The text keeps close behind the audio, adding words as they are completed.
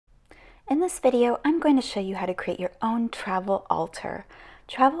In this video, I'm going to show you how to create your own travel altar.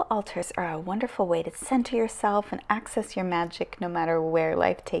 Travel altars are a wonderful way to center yourself and access your magic no matter where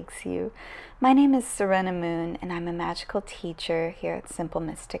life takes you. My name is Sirena Moon, and I'm a magical teacher here at Simple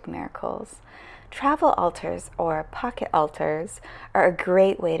Mystic Miracles. Travel altars, or pocket altars, are a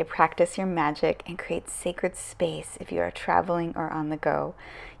great way to practice your magic and create sacred space if you are traveling or on the go.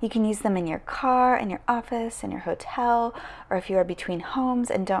 You can use them in your car, in your office, in your hotel, or if you are between homes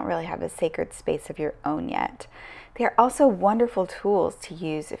and don't really have a sacred space of your own yet. They are also wonderful tools to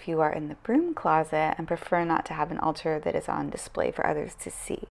use if you are in the broom closet and prefer not to have an altar that is on display for others to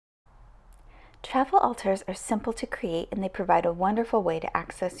see. Travel altars are simple to create, and they provide a wonderful way to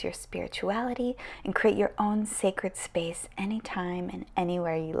access your spirituality and create your own sacred space anytime and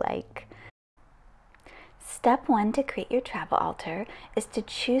anywhere you like. Step 1 to create your travel altar is to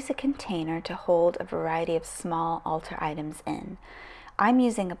choose a container to hold a variety of small altar items in. I'm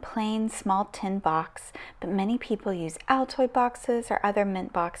using a plain small tin box, but many people use Altoid boxes or other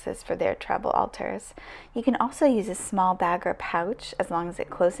mint boxes for their travel altars. You can also use a small bag or pouch as long as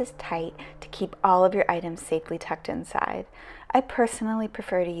it closes tight to keep all of your items safely tucked inside. I personally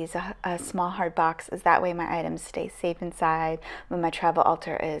prefer to use a small hard box, as that way my items stay safe inside when my travel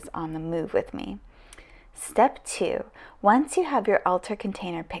altar is on the move with me. Step 2. Once you have your altar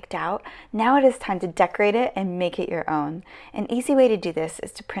container picked out, now it is time to decorate it and make it your own. An easy way to do this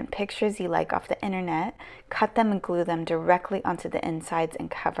is to print pictures you like off the internet, cut them and glue them directly onto the insides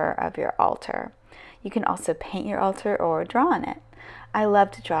and cover of your altar. You can also paint your altar or draw on it. I love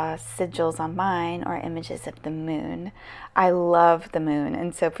to draw sigils on mine or images of the moon. I love the moon,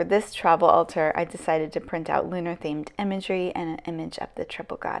 and so for this travel altar, I decided to print out lunar-themed imagery and an image of the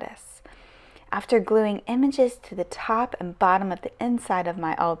triple goddess. After gluing images to the top and bottom of the inside of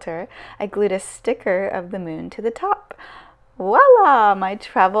my altar, I glued a sticker of the moon to the top. Voila! My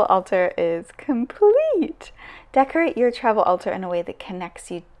travel altar is complete! Decorate your travel altar in a way that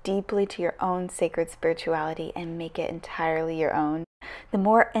connects you deeply to your own sacred spirituality and make it entirely your own. The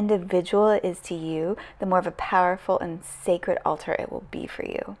more individual it is to you, the more of a powerful and sacred altar it will be for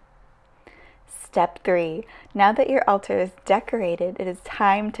you. Step 3. Now that your altar is decorated, it is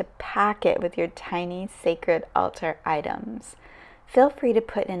time to pack it with your tiny sacred altar items. Feel free to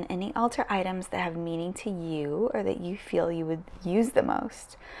put in any altar items that have meaning to you or that you feel you would use the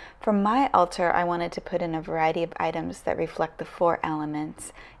most. For my altar, I wanted to put in a variety of items that reflect the 4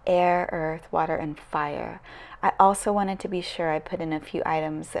 elements: air, earth, water, and fire. I also wanted to be sure I put in a few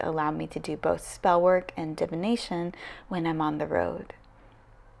items that allow me to do both spell work and divination when I'm on the road.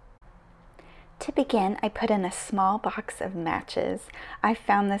 To begin, I put in a small box of matches. I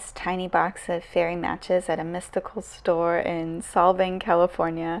found this tiny box of fairy matches at a mystical store in Solvang,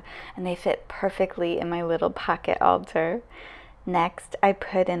 California, and they fit perfectly in my little pocket altar. Next, I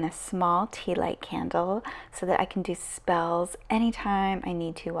put in a small tea light candle so that I can do spells anytime I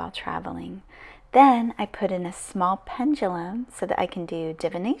need to while traveling. Then I put in a small pendulum so that I can do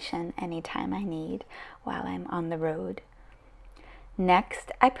divination anytime I need while I'm on the road.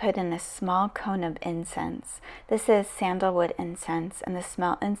 Next, I put in a small cone of incense. This is sandalwood incense, and the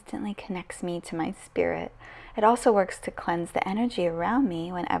smell instantly connects me to my spirit. It also works to cleanse the energy around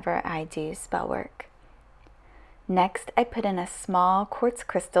me whenever I do spell work. Next, I put in a small quartz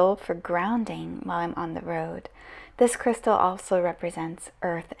crystal for grounding while I'm on the road. This crystal also represents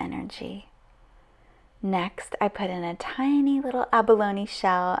earth energy. Next, I put in a tiny little abalone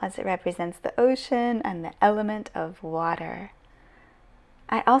shell, as it represents the ocean and the element of water.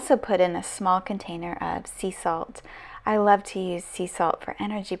 I also put in a small container of sea salt. I love to use sea salt for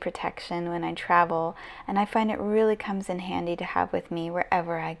energy protection when I travel, and I find it really comes in handy to have with me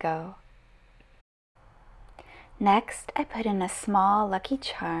wherever I go. Next, I put in a small lucky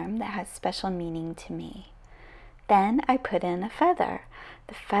charm that has special meaning to me. Then I put in a feather.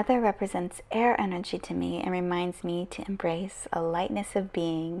 The feather represents air energy to me and reminds me to embrace a lightness of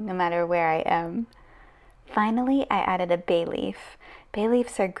being no matter where I am. Finally, I added a bay leaf. Bay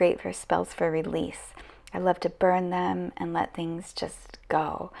leaves are great for spells for release. I love to burn them and let things just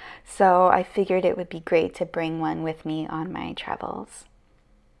go. So I figured it would be great to bring one with me on my travels.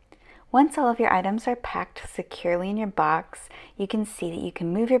 Once all of your items are packed securely in your box, you can see that you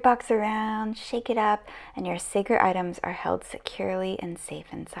can move your box around, shake it up, and your sacred items are held securely and safe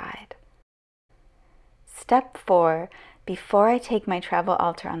inside. Step 4. Before I take my travel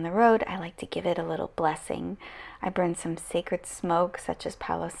altar on the road, I like to give it a little blessing. I burn some sacred smoke, such as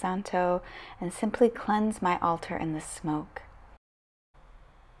Palo Santo, and simply cleanse my altar in the smoke.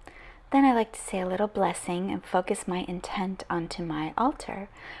 Then I like to say a little blessing and focus my intent onto my altar.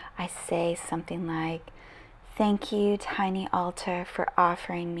 I say something like, Thank you, tiny altar, for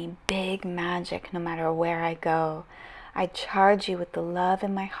offering me big magic no matter where I go. I charge you with the love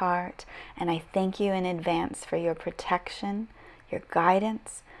in my heart, and I thank you in advance for your protection, your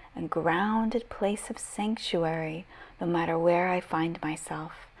guidance, and grounded place of sanctuary no matter where I find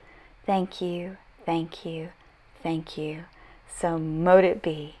myself. Thank you, thank you, thank you. So mote it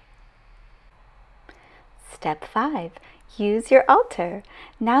be. Step 5. Use your altar.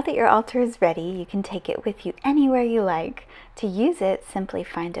 Now that your altar is ready, you can take it with you anywhere you like. To use it, simply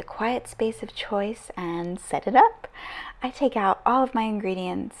find a quiet space of choice and set it up. I take out all of my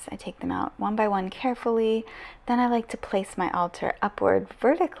ingredients. I take them out one by one carefully. Then I like to place my altar upward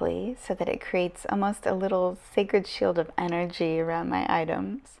vertically so that it creates almost a little sacred shield of energy around my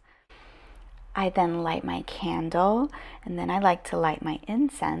items. I then light my candle, and then I like to light my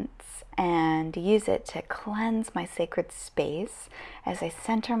incense and use it to cleanse my sacred space as I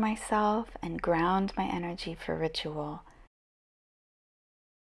center myself and ground my energy for ritual.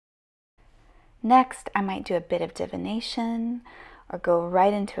 Next, I might do a bit of divination or go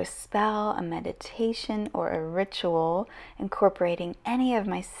right into a spell, a meditation, or a ritual, incorporating any of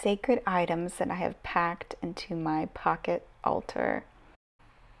my sacred items that I have packed into my pocket altar.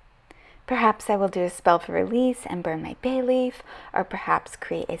 Perhaps I will do a spell for release and burn my bay leaf, or perhaps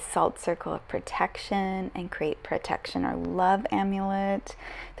create a salt circle of protection and create protection or love amulet.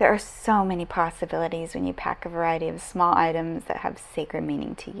 There are so many possibilities when you pack a variety of small items that have sacred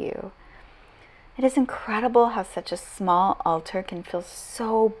meaning to you. It is incredible how such a small altar can feel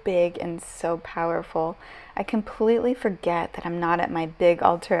so big and so powerful. I completely forget that I'm not at my big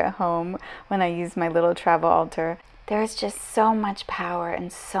altar at home when I use my little travel altar. There is just so much power and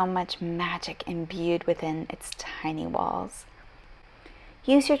so much magic imbued within its tiny walls.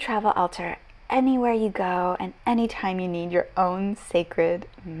 Use your travel altar anywhere you go and anytime you need your own sacred,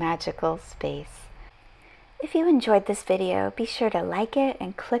 magical space. If you enjoyed this video, be sure to like it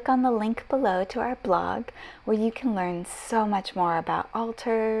and click on the link below to our blog where you can learn so much more about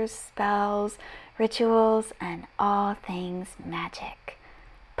altars, spells, rituals, and all things magic.